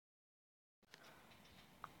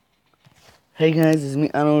Hey guys, it's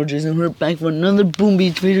me, Arnold Jason. We're back for another Boom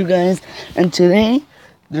Beach video, guys. And today,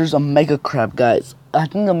 there's a mega crab, guys. I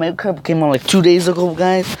think the mega crab came out like 2 days ago,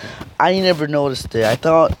 guys. I never noticed it. I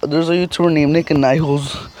thought there's a YouTuber named Nick and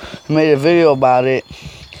Nichols who made a video about it,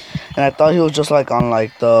 and I thought he was just like on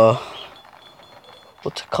like the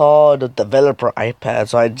what's it called, the developer iPad.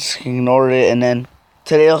 So I just ignored it. And then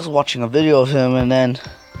today I was watching a video of him, and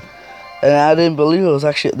I didn't believe it was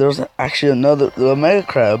actually there was actually another the mega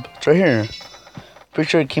crab. It's right here. Pretty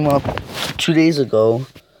sure it came out 2 days ago,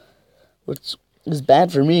 which is bad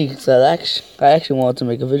for me because I actually wanted to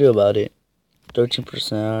make a video about it.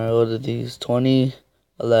 13%. Alright, what are these?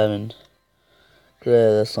 2011. Great,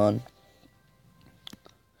 this one.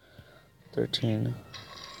 13.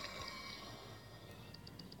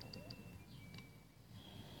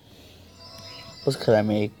 What could I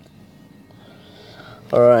make?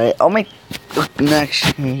 Alright, I'll make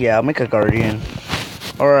next. Yeah, I'll make a guardian.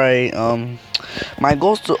 Alright, my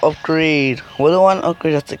goal is to upgrade. What do I want to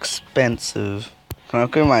upgrade that's expensive? Can I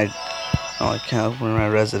upgrade my... No, I can't upgrade my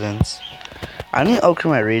residence. I need to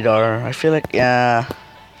upgrade my radar. I feel like, yeah.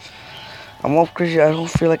 I'm upgrading. I don't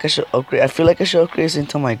feel like I should upgrade. I feel like I should upgrade this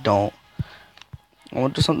until I don't. I'm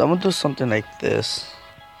gonna do something like this.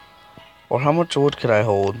 Or how much wood could I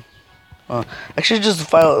hold? Actually, just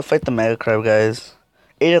fight the mega crab, guys.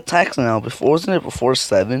 8 attacks now. Before, wasn't it before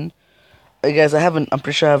 7? Hey guys, I'm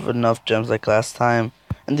pretty sure I have enough gems like last time.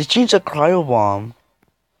 And they changed the cryo bomb.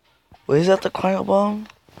 Wait, is that the cryo bomb?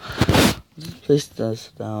 Let's place this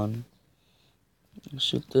down. Let's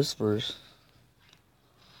shoot this first.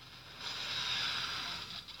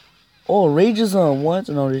 Oh, rage is on what?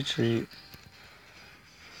 No retreat.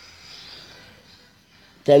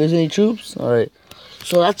 Did I lose any troops? Alright.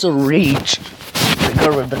 So that's a rage. I got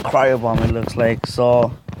rid of the cryo bomb, it looks like.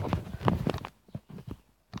 So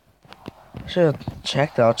should have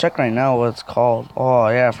checked it. I'll check right now what it's called. Oh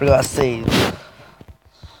yeah, I forgot to save.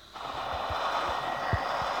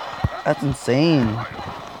 That's insane.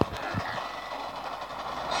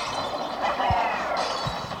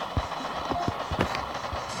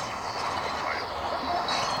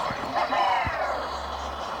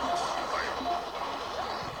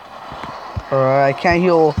 Alright, I can't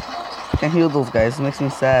heal those guys. It makes me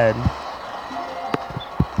sad.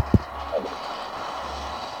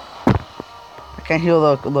 Can't heal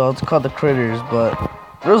it's called the critters, but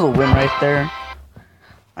there's a win right there.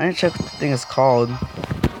 I didn't check what the thing is called.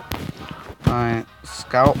 Alright,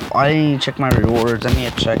 scout. I didn't even check my rewards. I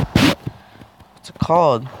need to check. What's it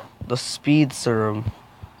called? The speed serum.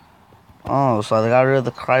 Oh, so they got rid of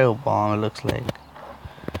the cryo bomb, it looks like.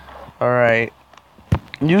 Alright.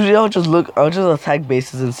 Usually I'll just attack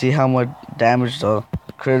bases and see how much damage the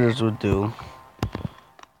critters would do.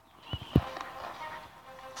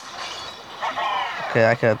 Okay,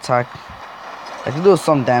 I can attack. I can do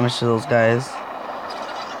some damage to those guys.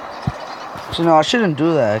 Actually, no, I shouldn't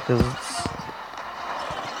do that, because it's...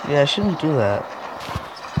 Yeah, I shouldn't do that.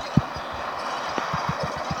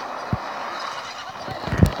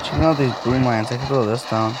 Checking out these broom mines. I can throw this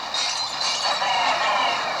down.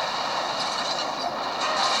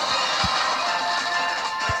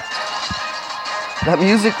 That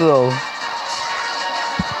music, though.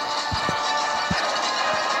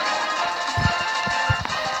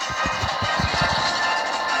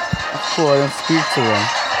 Cool, I didn't speak to them.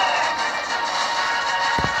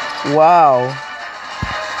 Wow.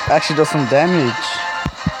 Actually does some damage.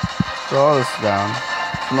 Throw all this down.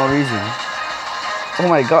 For no reason. Oh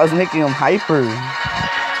my god, it's making him hyper.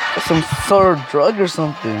 That's some sort of drug or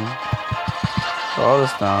something. Throw all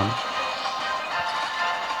this down.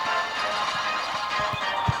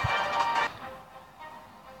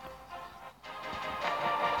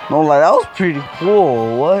 No, like, that was pretty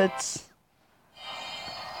cool. What?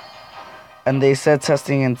 And they said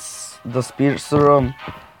testing in the speed serum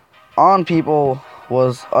on people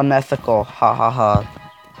was unethical. Ha ha ha.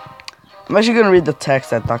 I'm actually gonna read the text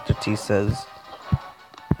that Dr. T says.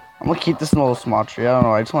 I'm gonna keep this in a little small tree. I don't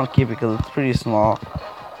know. I just want to keep it because it's pretty small.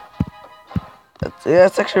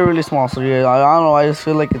 It's actually really small. So yeah, I don't know. I just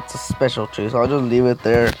feel like it's a special tree, so I'll just leave it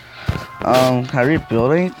there. Can I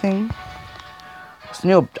rebuild anything? It's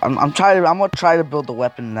new. I'm gonna try to build the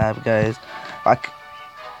weapon lab, guys.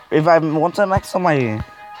 Once I max on my,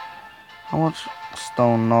 how much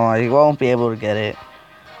stone? No, I won't be able to get it.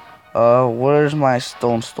 Where's my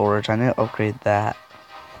stone storage? I need to upgrade that.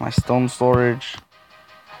 My stone storage.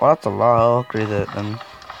 Well, that's a lot. I'll upgrade it then.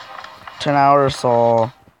 10 hours,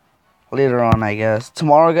 so later on, I guess.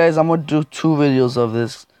 Tomorrow, guys, I'm gonna do 2 videos of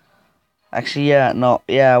this. Actually, yeah, no,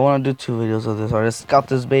 yeah, I wanna do 2 videos of this. Or just scout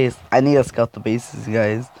this base. I need to scout the bases,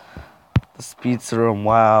 guys. The speed serum,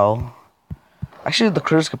 wow. Actually, the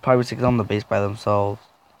critters could probably take down the base by themselves.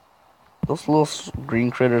 Those little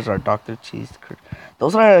green critters are Dr. T's.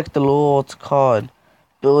 Those are like the little, what's it called,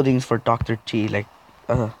 buildings for Dr. T. Like,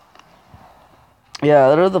 yeah,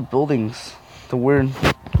 they're the buildings. The weird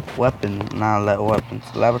weapons,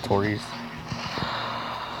 weapons, laboratories.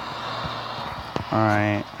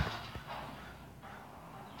 Alright.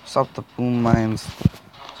 Stop the boom mines.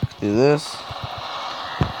 Do this.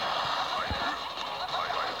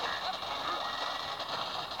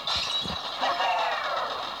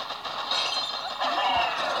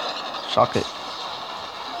 Shock it.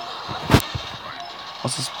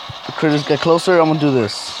 Once the critters get closer, I'm gonna do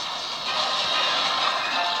this.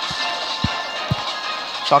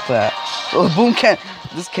 Shock that. Oh, the boom can't.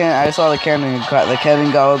 This can't. I saw the cannon. The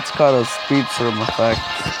cannon got what's called a speed serum effect.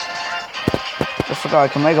 I forgot I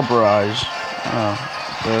can make a barrage. Oh,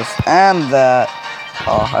 this and that.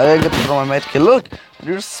 Oh, I didn't get to throw my medkit. Look,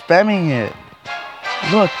 they're just spamming it.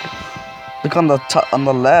 Look on the top, on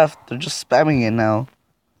the left. They're just spamming it now.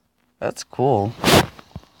 That's cool.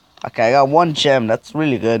 Okay, I got 1 gem. That's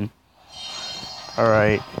really good.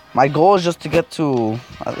 Alright. My goal is just to get to...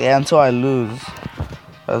 yeah, until I lose.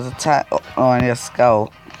 There's attack. Oh, I need a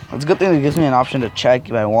scout. It's a good thing it gives me an option to check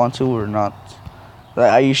if I want to or not.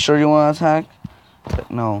 Like, are you sure you want to attack? But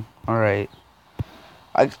no. Alright.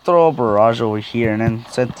 I could throw a barrage over here and then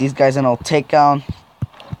set these guys and I'll take down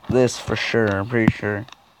this for sure. I'm pretty sure.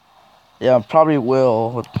 Yeah, probably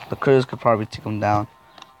will. The critters could probably take them down.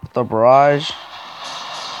 The barrage.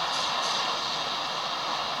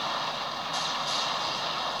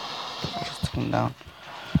 Just took him down.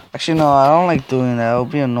 Actually, no, I don't like doing that. It'll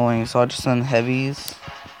be annoying. So I'll just send heavies.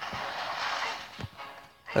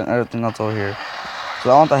 And everything else over here. So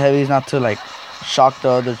I want the heavies not to like shock the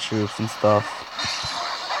other troops and stuff.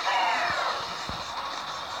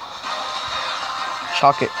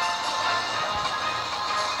 Shock it.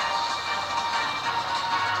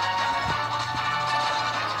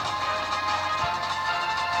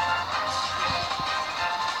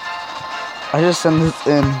 I just send this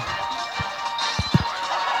in.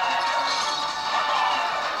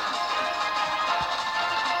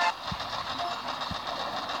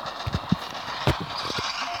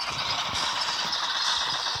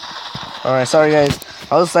 Alright, sorry guys.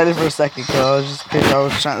 I was excited for a second because I was just crazy. I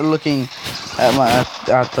was looking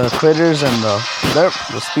at the critters and the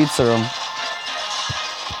speed serum.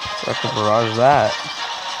 So I could barrage that.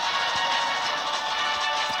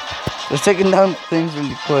 They're taking down things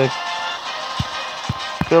really quick.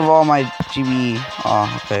 Give all my GB.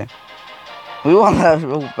 Oh, okay. We won that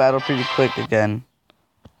battle pretty quick again.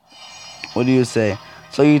 What do you say?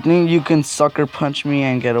 So you think you can sucker punch me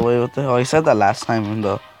and get away with it? Oh, I said that last time in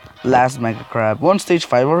the last Mega Crab. We're on stage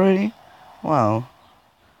 5 already? Wow.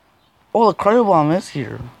 Oh, the cryo bomb is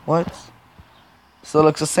here. What? Still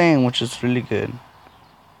looks the same, which is really good.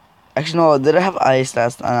 Actually, no, did I have ice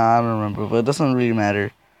last time? I don't remember, but it doesn't really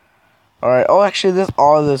matter. Alright, oh, actually,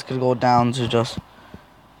 all of this could go down to just...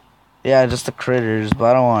 yeah, just the critters,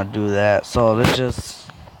 but I don't want to do that. So let's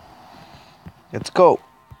go.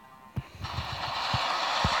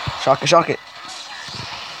 Shock it, shock it.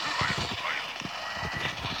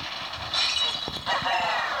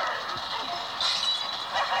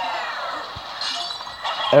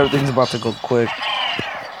 Everything's about to go quick.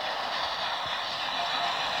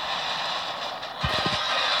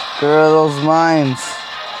 Girl, those mines.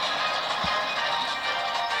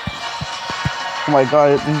 Oh my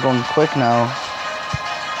god, everything's going quick now.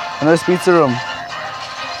 Another speed serum.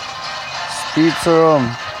 Speed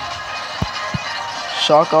serum.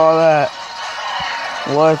 Shock all that.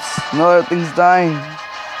 What? No, everything's dying.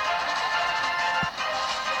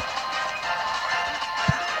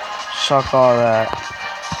 Shock all that.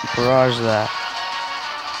 Barrage that.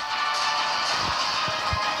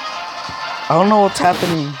 I don't know what's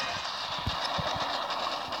happening.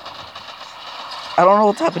 I don't know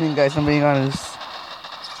what's happening, guys. I'm being honest.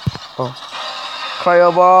 Oh.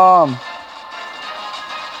 Cryo bomb.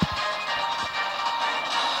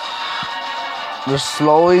 They're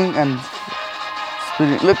slowing and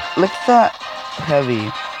speeding. Look at that.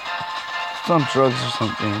 Heavy. It's on drugs or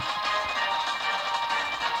something.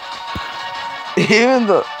 Even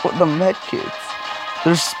the med kits.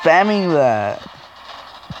 They're spamming that.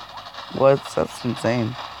 What? That's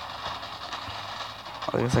insane.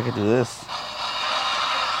 I guess I could do this.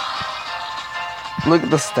 Look at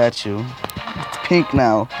the statue. It's pink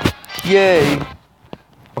now. Yay!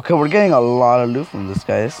 Okay, we're getting a lot of loot from this,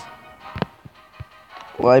 guys.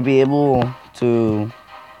 Will I be able to...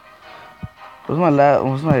 Where's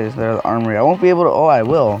my armory? I won't be able to... Oh, I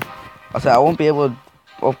will. I said I won't be able to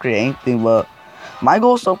upgrade anything, but... my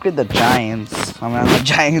goal is to upgrade the giants. I mean, the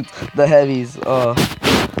giants, the heavies.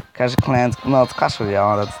 Clash of Clans. No, it's Clash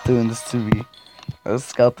Royale that's doing this to me. Let's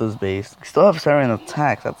scout this base. We still have Siren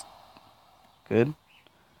attack. That's good.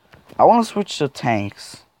 I want to switch to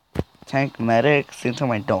tanks. Tank medic. Same time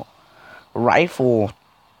I don't. Rifle.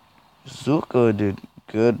 Zuka, dude.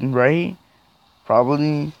 Good, right?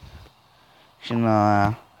 Probably. There's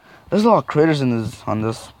a lot of critters in this on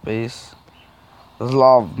this base. There's a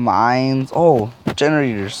lot of mines. Oh,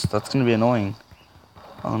 generators. That's gonna be annoying.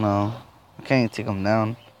 Oh no, I can't even take them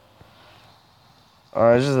down.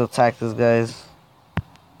 Alright, just attack these guys.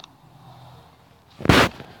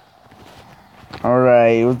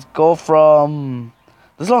 Alright, let's go from.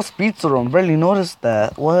 There's a lot of speed to them. Barely noticed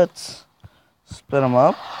that. What? Split them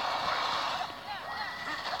up.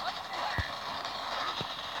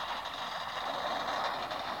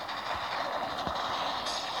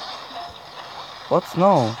 What?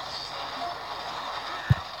 No.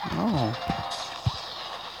 No.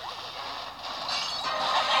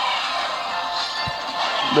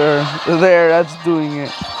 There, that's doing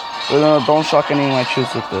it. But no, don't shock any of my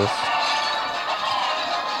troops with this.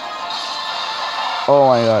 Oh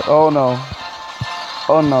my god, oh no.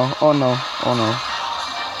 Oh no, oh no, oh no.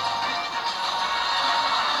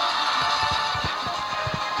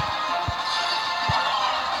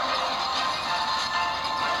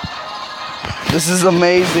 This is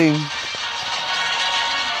amazing.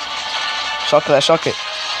 Shock that, shock it.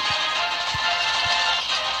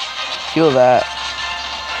 Kill that.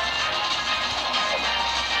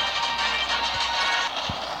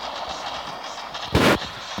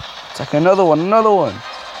 Attack another one, another one.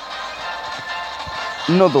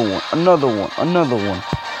 Another one, another one, another one.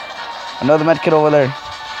 Another medkit over there.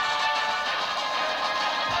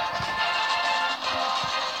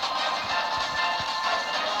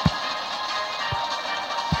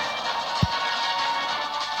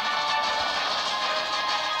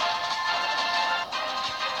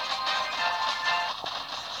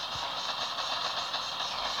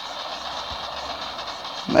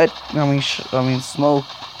 I mean smoke.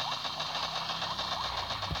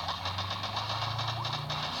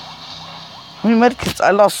 How many medkits?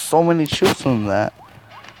 I lost so many troops from that.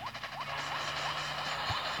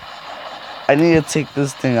 I need to take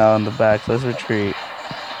this thing out on the back. Let's retreat.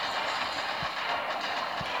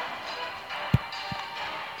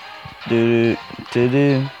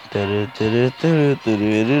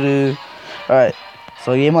 Alright,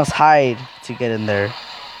 so you must hide to get in there.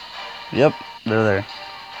 Yep, they're there.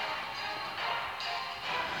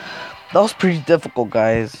 That was pretty difficult,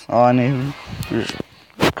 guys. Oh, I need to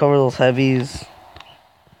cover those heavies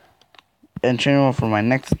and train them for my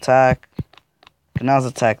next attack. Okay, now let's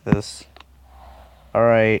attack this.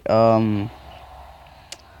 Alright, it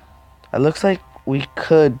looks like we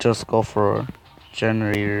could just go for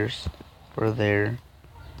generators for there.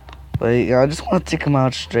 But yeah, I just want to take them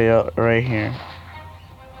out straight up right here.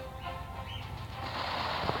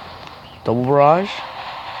 Double barrage?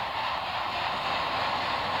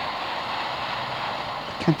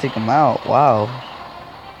 Can't take them out. Wow.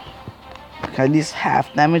 Can I at least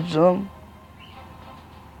half damage them?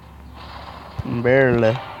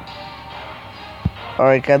 Barely.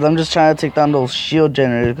 Alright, guys, I'm just trying to take down those shield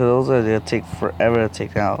generators because those are gonna take forever to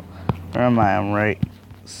take out. Where am I? I'm right.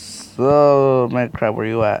 So, man, crap, where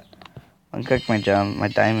you at? Uncook my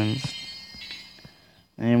diamonds.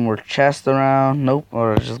 Any more chests around? Nope.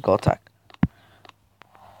 Or just go attack.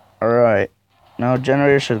 Alright. Now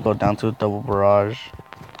generator should go down to a double barrage.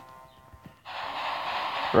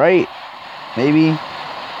 Right? Maybe.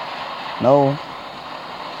 No.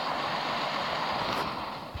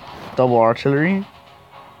 Double artillery.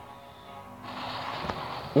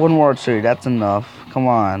 One more artillery, that's enough. Come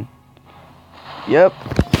on. Yep.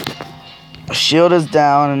 Shield is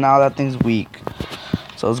down and now that thing's weak.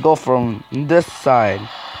 So let's go from this side.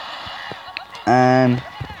 And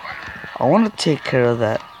I want to take care of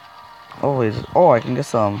that. Oh, wait. Oh, I can get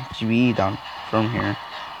some GBE down from here.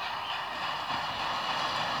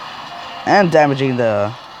 And damaging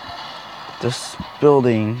this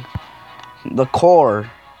building. The core.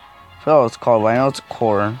 I forgot what it's called, but I know it's a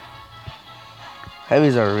core.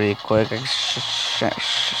 Heavies are really quick. I can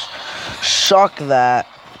shock that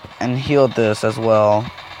and heal this as well.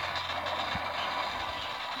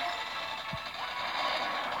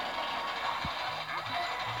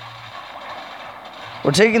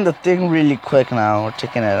 We're taking the thing really quick now. We're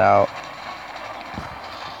taking it out.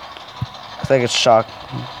 It's like it's shock.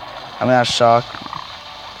 I mean, not shock.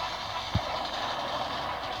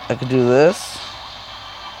 I could do this.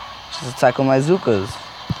 Just attack with my Zukas.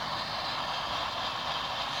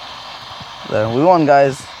 There, we won,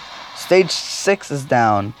 guys. Stage 6 is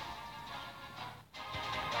down.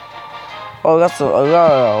 Oh, I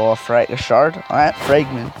got a shard. Alright,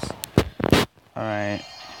 fragments. Alright.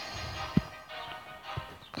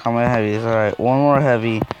 How many heavies? Alright, one more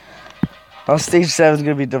heavy. Oh, stage 7 is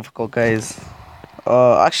gonna be difficult, guys.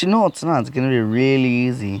 Actually, no, it's not. It's gonna be really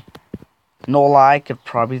easy. No lie, I could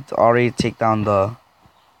probably already take down the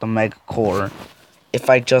mega core if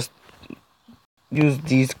I just use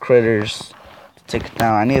these critters to take it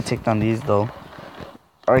down. I need to take down these though.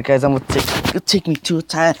 Alright guys, it'll take me 2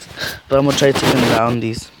 attacks, but I'm gonna try taking down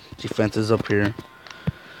these defenses up here.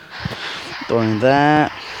 Throwing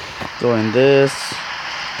that, throwing this.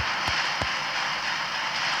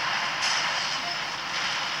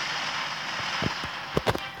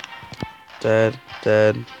 Dead,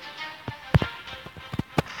 dead.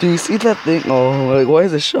 Do you see that thing? Oh, like, why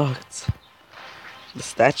is it shocked? The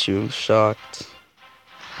statue shocked.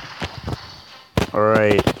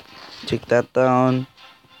 Alright, take that down.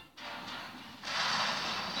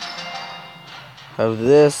 Have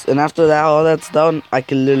this, and after that, all that's done, I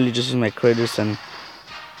can literally just use my critters and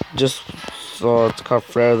just so it's called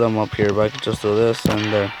flare them up here. But I can just do this and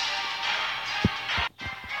there.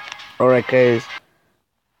 Alright, guys,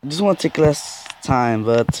 I just want to take less time,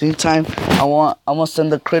 but at the same time, I'm gonna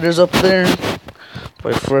send the critters up there.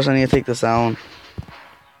 But first, I need to take this out.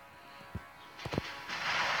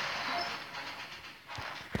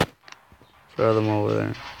 Throw them over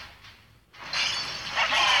there.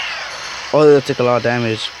 Oh, they'll take a lot of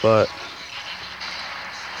damage, but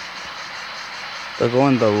they're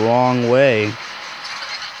going the wrong way.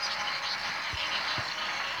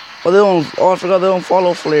 Oh, they don't. Oh, I forgot they don't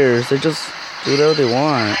follow flares. They just do whatever they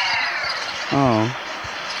want. Oh,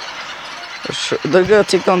 they're gonna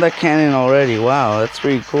take down that cannon already. Wow, that's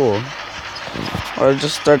pretty cool. Or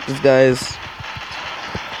just start these guys.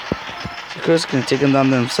 Critters can take them down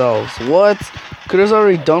themselves. What? Critters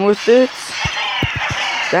already done with it?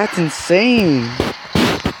 That's insane.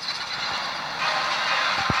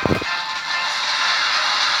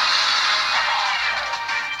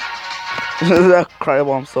 That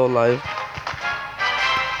crybomb's so alive.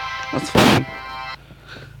 That's funny.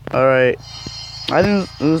 Alright. I didn't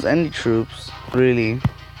lose any troops, really.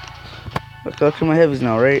 I can upgrade my heavies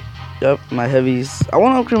now, right? Yep, my heavies. I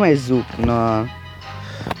want to upgrade my Zook. Nah.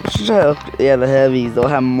 Yeah, the heavies. They'll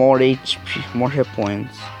have more HP, more hit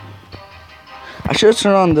points. I should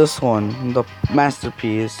turn on this one, the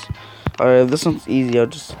masterpiece. Alright, this one's easy. I'll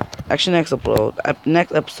just actually next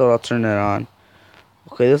episode I'll turn it on.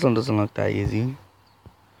 Okay, this one doesn't look that easy.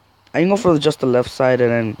 I can go for just the left side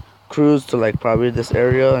and then cruise to like probably this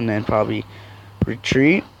area and then probably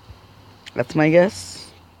retreat. That's my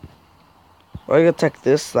guess. Or I can attack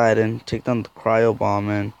this side and take down the cryo bomb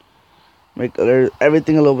and make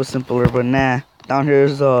everything a little bit simpler. But nah, down here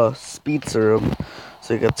is a speed serum,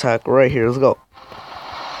 so you can attack right here. Let's go.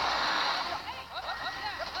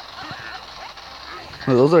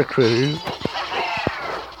 Oh, those are critters.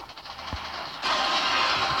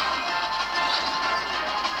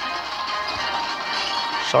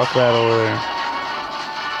 Shock that over there.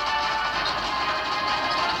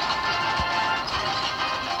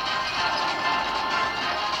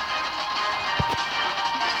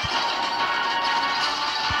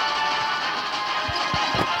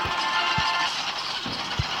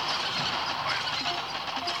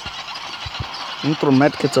 I'm gonna throw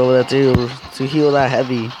medkits over there to heal that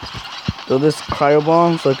heavy. Throw this cryo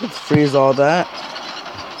bomb so I can freeze all that.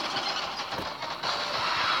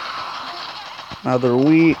 Now they're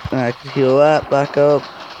weak, and I can heal that back up.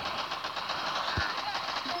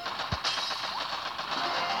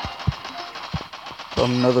 Throw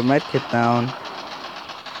another medkit down.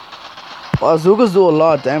 Wow, Zoogas do a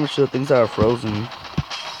lot of damage to the things that are frozen.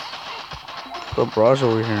 Throw barrage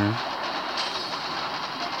over here.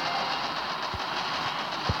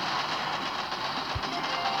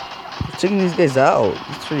 Taking these guys out.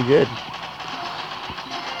 It's pretty good.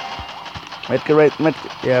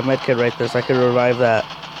 Medkit right there, so I can revive that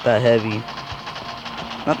heavy.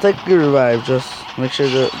 Not take a revive, just make sure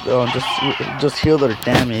that just heal their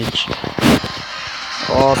damage.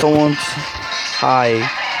 Oh, someone's high.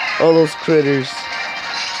 All those critters.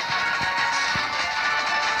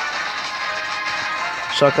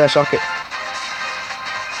 Shock that, shock it.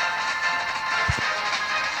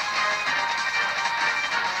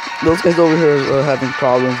 Those guys over here are having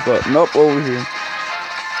problems, but nope, over here.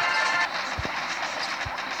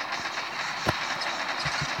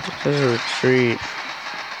 There's a retreat.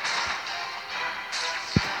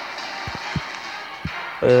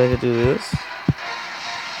 I could do this.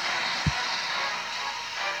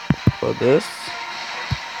 Or this.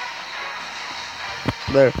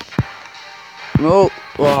 There. No.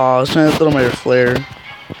 Oh, I was trying to throw my flare.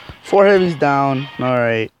 4 heavies down.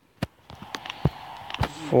 Alright.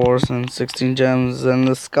 4 and 16 gems. And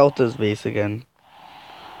the scout this base again.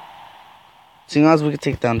 Seeing as we can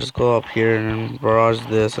take down, just go up here and barrage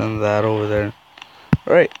this and that over there.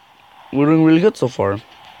 Alright. We're doing really good so far.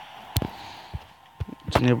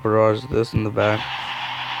 Just need to barrage this in the back.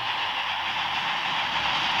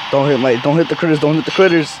 Don't hit the critters, don't hit the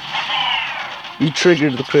critters. You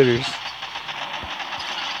triggered the critters.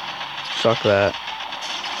 Shock that.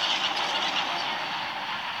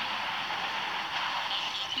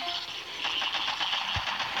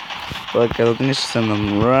 But I don't think I should send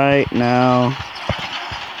them right now.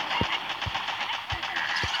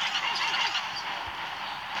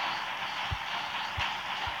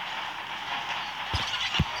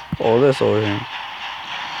 Oh, this over here.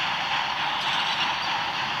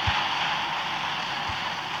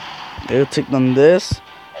 It'll take them this.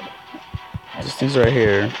 These things right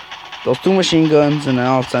here. Those 2 machine guns, and then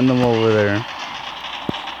I'll send them over there.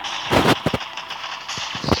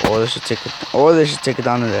 Or they should take it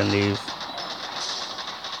down and then leave.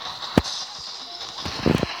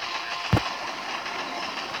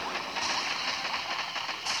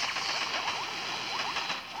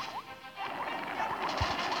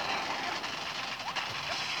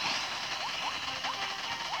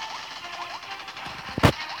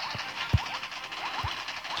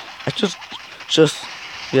 I just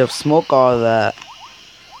we have smoke all of that,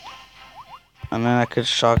 and then I could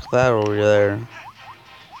shock that over there.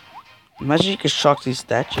 Imagine you could shock these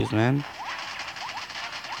statues, man.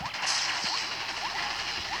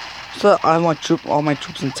 So I have all my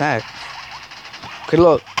troops intact. Okay,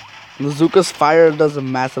 look, the Bazooka's fire does a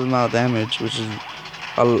massive amount of damage, which is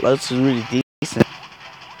that's really decent.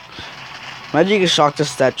 Imagine you can shock the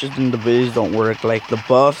statues and the abilities don't work, like the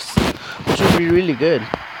buffs, which would be really good.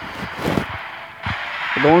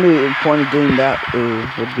 But the only point of doing that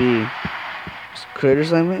would be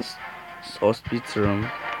critters I missed. So speed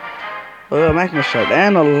Surum. Oh, a magma shard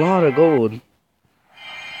and a lot of gold.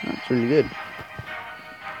 That's really good.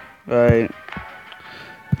 Alright.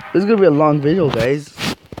 This is gonna be a long video, guys.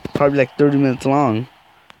 Probably like 30 minutes long.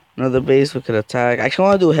 Another base we could attack. Actually, I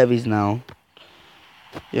want to do heavies now.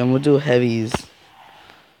 Yeah, I'm gonna do heavies.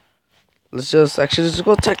 Let's just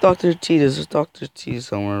go attack Dr. T. There's Dr. T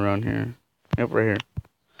somewhere around here. Yep, right here.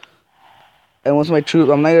 And once my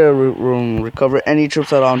troops, I'm not gonna recover any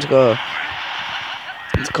troops at all. I'm just gonna,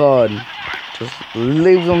 it's called, just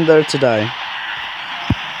leave them there to die.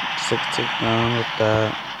 Just take down with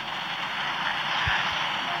that.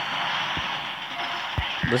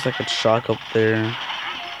 There's like a shock up there.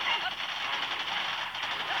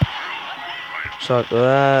 Shock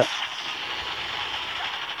that.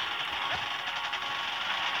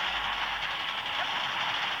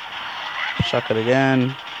 Shock it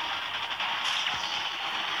again.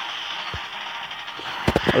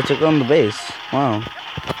 I took on the base. Wow.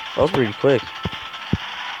 That was pretty quick.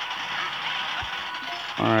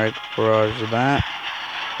 Alright, barrage that.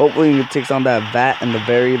 Hopefully he takes on that vat in the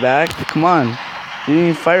very back. Come on. You didn't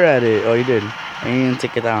even fire at it. Oh, you did. And you didn't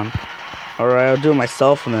take it down. Alright, I'll do it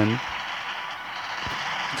myself and then.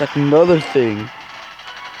 It's like another thing.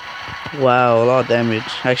 Wow, a lot of damage.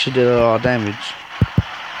 I actually did a lot of damage.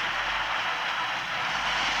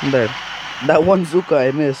 I'm dead. That one Zuka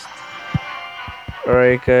I missed.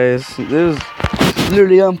 Alright guys, this is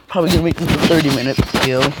literally, I'm probably gonna make this a 30-minute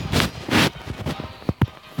video.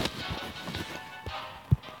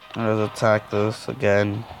 Let's attack this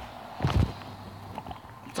again.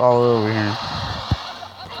 It's all over here.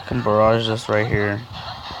 I can barrage this right here.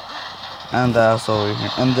 And that's over here.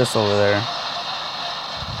 And this over there.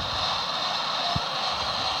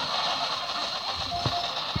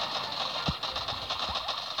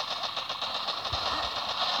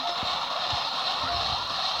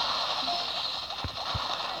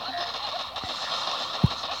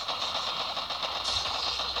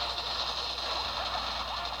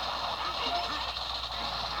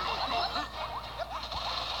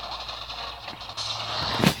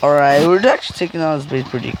 Alright, we're actually taking out this base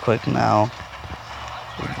pretty quick now.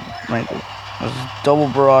 Let's double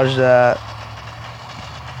barrage that.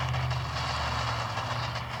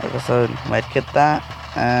 Like I said, might get that.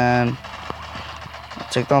 And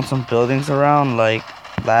take down some buildings around, like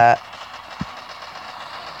that.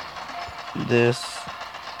 This.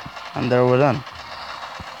 And there we're done.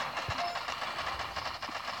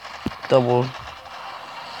 Double.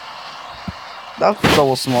 That's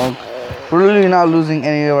double smoke. We're really not losing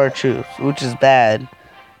any of our troops, which is bad.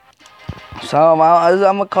 So I'm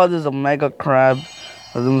gonna call this a mega crab.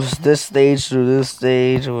 This stage through this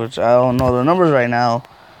stage, which I don't know the numbers right now.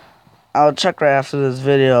 I'll check right after this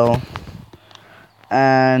video.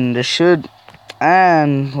 and it should,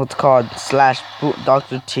 and what's called slash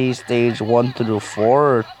Dr. T stage 1 through 4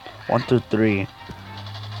 or 1 through 3.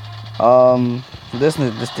 This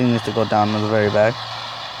thing needs to go down in the very back.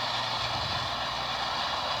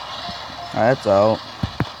 Alright, that's out.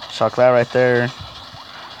 Shock that right there.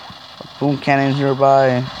 Boom cannon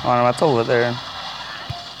nearby. Oh no, that's over there.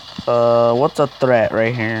 What's a threat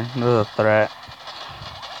right here? There's a threat.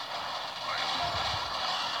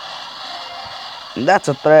 That's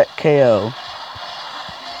a threat KO.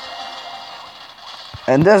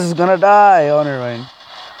 And this is gonna die. Oh, never mind.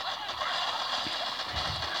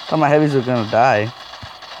 Thought my heavies were gonna die.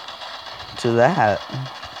 To that.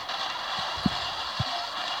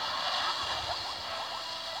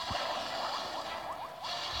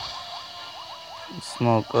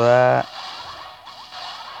 Smoke that.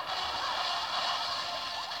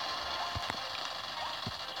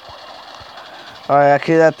 Alright,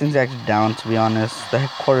 actually that thing's actually down, to be honest. The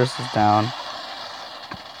headquarters is down.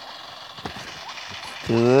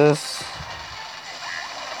 Do this.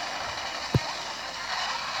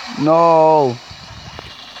 No!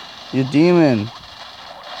 You demon!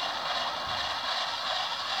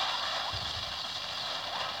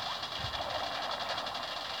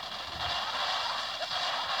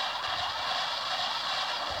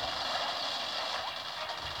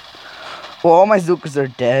 Well, all my Zookers are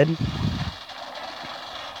dead.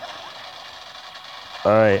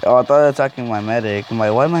 Alright. Oh, I thought they were attacking my medic.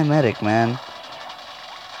 Why my medic, man?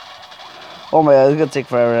 Oh my god, it's gonna take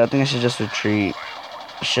forever. I think I should just retreat.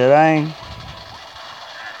 Should I?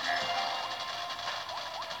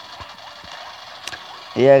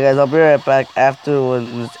 Yeah, guys, I'll be right back after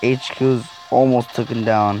when this HQ's almost taken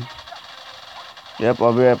down. Yep,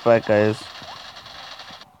 I'll be right back, guys.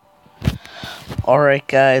 Alright,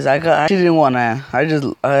 guys, I actually didn't wanna. I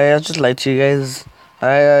just lied to you guys.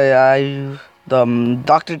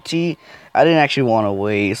 Dr. T, I didn't actually want to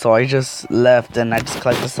wait, so I just left and I just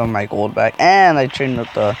collected some of my gold back, and I trained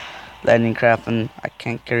with the landing craft, and I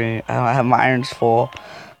can't carry. I have my irons full,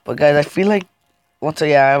 but guys, I feel like I'm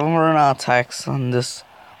running out of attacks on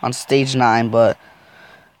stage 9, but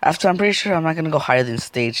after I'm pretty sure I'm not gonna go higher than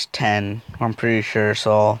stage 10. I'm pretty sure,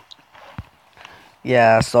 so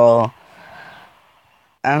yeah, so.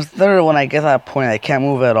 After when I get to that point, I can't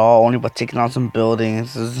move at all, only by taking on some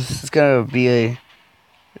buildings. It's gonna be a.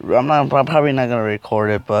 I'm probably not gonna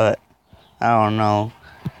record it, but I don't know.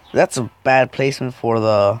 That's a bad placement for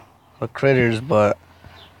the critters, but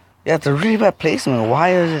yeah, it's a really bad placement.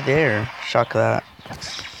 Why is it there? Shock that.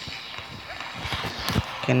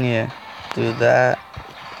 Can you do that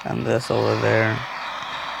and this over there?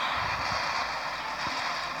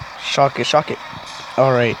 Shock it, shock it.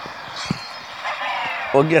 All right.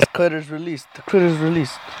 Well, yes, critters released. The critters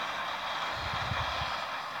released.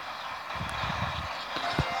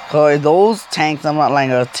 So those tanks, I'm not lying,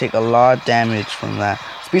 gonna take a lot of damage from that.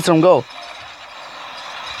 Speed Surum, go.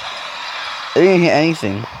 They didn't hit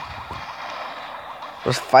anything.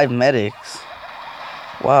 There's 5 medics.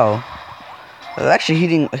 Wow. They're actually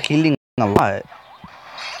healing a lot.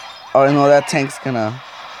 Oh no, that tank's gonna.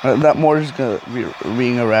 That mortar's gonna be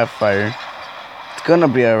being a rapid fire. It's gonna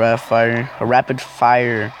be a rapid fire. A rapid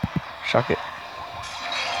fire. Shock it.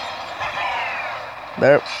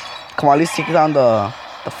 There. Come on, at least take down the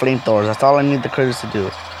flamethrowers. That's all I need the critters to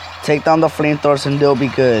do. Take down the flamethrowers and they'll be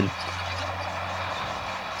good.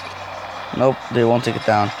 Nope, they won't take it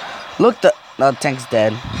down. Look, the tank's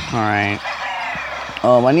dead. Alright.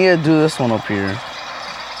 I need to do this one up here.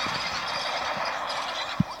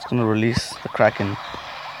 It's gonna release the Kraken.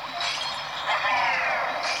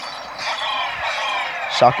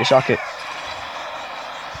 Shock it, shock it.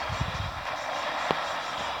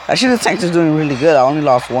 Actually, the tanks are doing really good. I only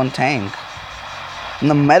lost 1 tank. And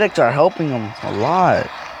the medics are helping them a lot.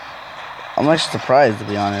 I'm actually surprised, to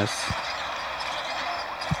be honest.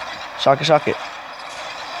 Shock it, shock it.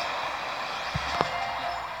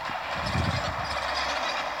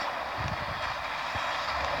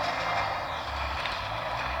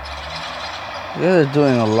 They're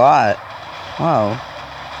doing a lot. Wow.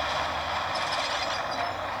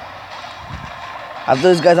 After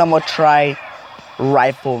this, guys, I'm gonna try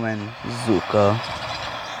Rifleman Zuka.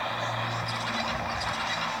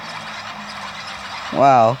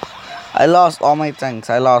 Wow. I lost all my tanks.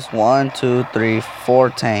 I lost 1, 2, 3, 4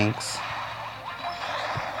 tanks.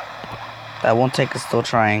 That one tank is still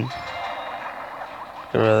trying.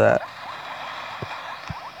 Get rid of that.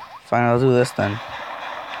 Fine, I'll do this then.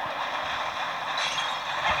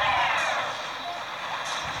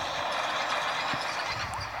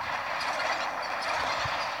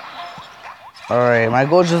 Alright, my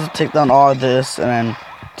goal is just to take down all of this and then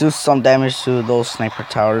do some damage to those sniper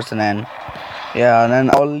towers, and then yeah, and then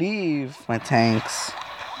I'll leave my tanks.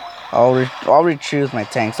 I'll retrieve my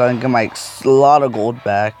tanks so I can get my lot of gold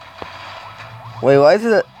back. Wait, why is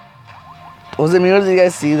it? Was it me or did you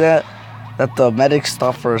guys see that? That the medic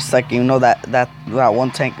stopped for a second, even though that one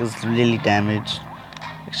tank is really damaged.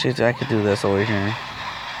 Actually, I could do this over here.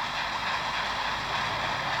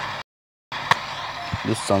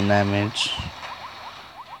 Do some damage.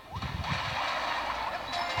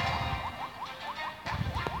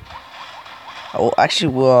 Oh,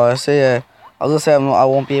 actually, well, I was gonna say I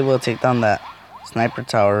won't be able to take down that sniper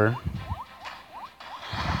tower.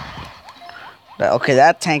 Okay,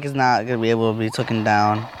 that tank is not gonna be able to be taken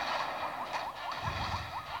down.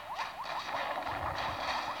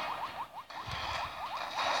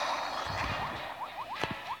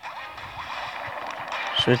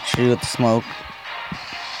 Switch you with the smoke.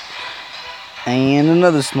 And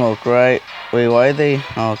another smoke, right? Wait, why are they?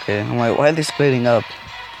 Oh, okay. I'm like, why are they splitting up?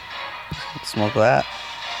 Smoke that.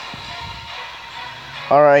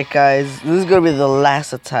 Alright, guys. This is gonna be the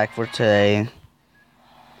last attack for today.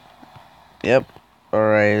 Yep.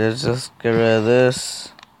 Alright, let's just get rid of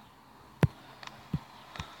this.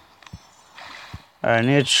 Alright, I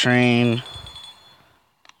need a train.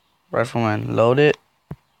 Rifleman, load it.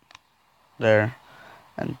 There.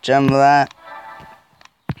 And gem that.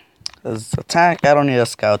 This attack, I don't need to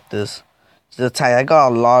scout this. This attack, I got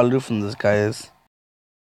a lot of loot from this, guys.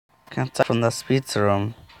 Can't attack from the speed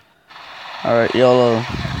serum. Alright, YOLO.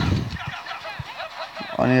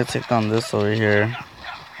 I need to take down this over here.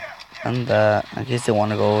 And that, in case they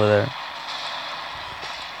want to go over there.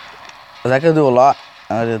 Cause I could do a lot.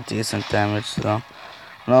 I did decent damage, so.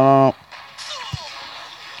 No.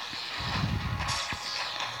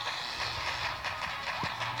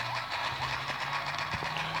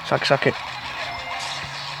 Shock it.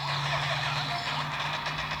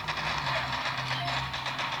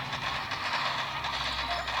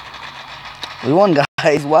 We won,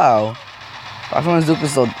 guys. Wow. I found Zook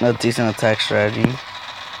is a decent attack strategy.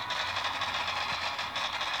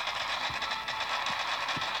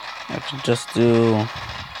 I could just do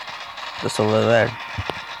this over there.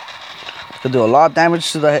 I could do a lot of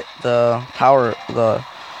damage to the power.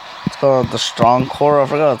 It's called the strong core. I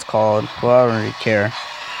forgot what it's called. Well, I don't really care.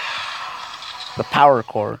 The power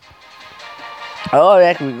core. Oh,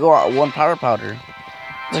 yeah, we go out one power powder.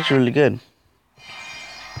 It's actually really good.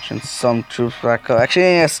 Send some troops back up.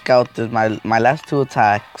 Actually, I scouted my last two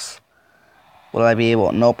attacks. Will I be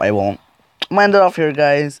able? Nope, I won't. I'm gonna end it off here,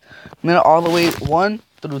 guys. I'm gonna all the way 1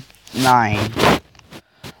 through 9.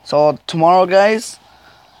 So tomorrow, guys.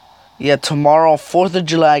 Yeah, tomorrow, 4th of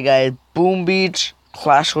July, guys. Boom Beach,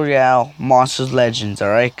 Clash Royale, Monsters Legends. All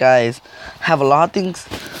right, guys. Have a lot of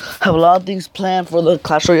things planned for the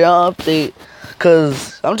Clash Royale update.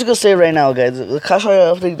 Cause I'm just gonna say right now, guys, the Clash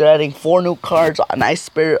Royale update, they're adding 4 new cards: an Ice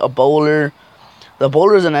Spirit, a Bowler. The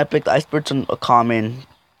Bowler is an epic. The Ice Spirit's a common.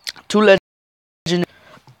 2 legend.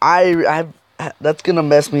 That's gonna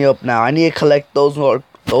mess me up now. I need to collect those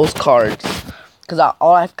cards. Cause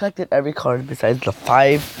I've collected every card besides the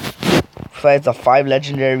 5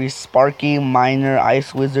 legendaries: Sparky, Miner,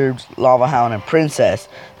 Ice Wizard, Lava Hound, and Princess.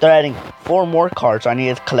 They're adding 4 more cards. So I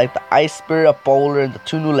need to collect the Ice Spirit, a Bowler, and the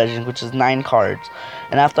 2 new legends, which is 9 cards.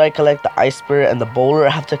 And after I collect the Ice Spirit and the Bowler, I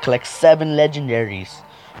have to collect 7 legendaries.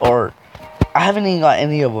 Or I haven't even got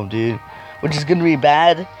any of them, dude. Which is gonna be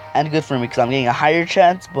bad and good for me because I'm getting a higher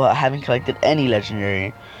chance, but I haven't collected any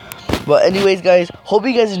legendary. But anyways, guys, hope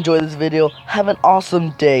you guys enjoyed this video. Have an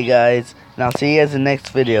awesome day, guys. And I'll see you guys in the next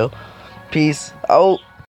video. Peace out.